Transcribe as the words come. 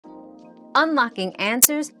unlocking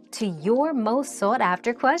answers to your most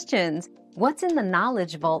sought-after questions. What's in the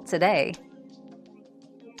Knowledge Vault today?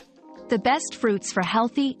 The best fruits for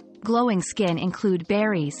healthy, glowing skin include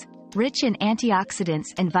berries, rich in antioxidants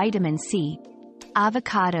and vitamin C,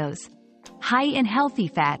 avocados, high in healthy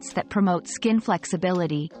fats that promote skin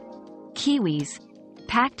flexibility, kiwis,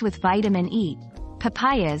 packed with vitamin E,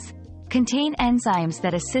 papayas, contain enzymes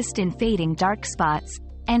that assist in fading dark spots,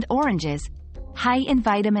 and oranges, high in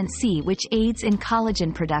vitamin C which aids in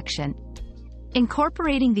collagen production.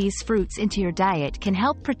 Incorporating these fruits into your diet can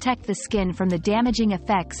help protect the skin from the damaging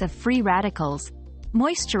effects of free radicals,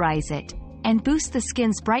 moisturize it, and boost the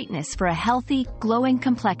skin's brightness for a healthy, glowing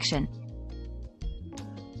complexion.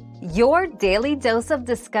 Your daily dose of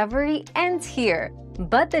discovery ends here,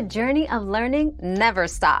 but the journey of learning never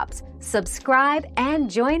stops. Subscribe and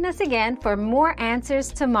join us again for more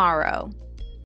answers tomorrow.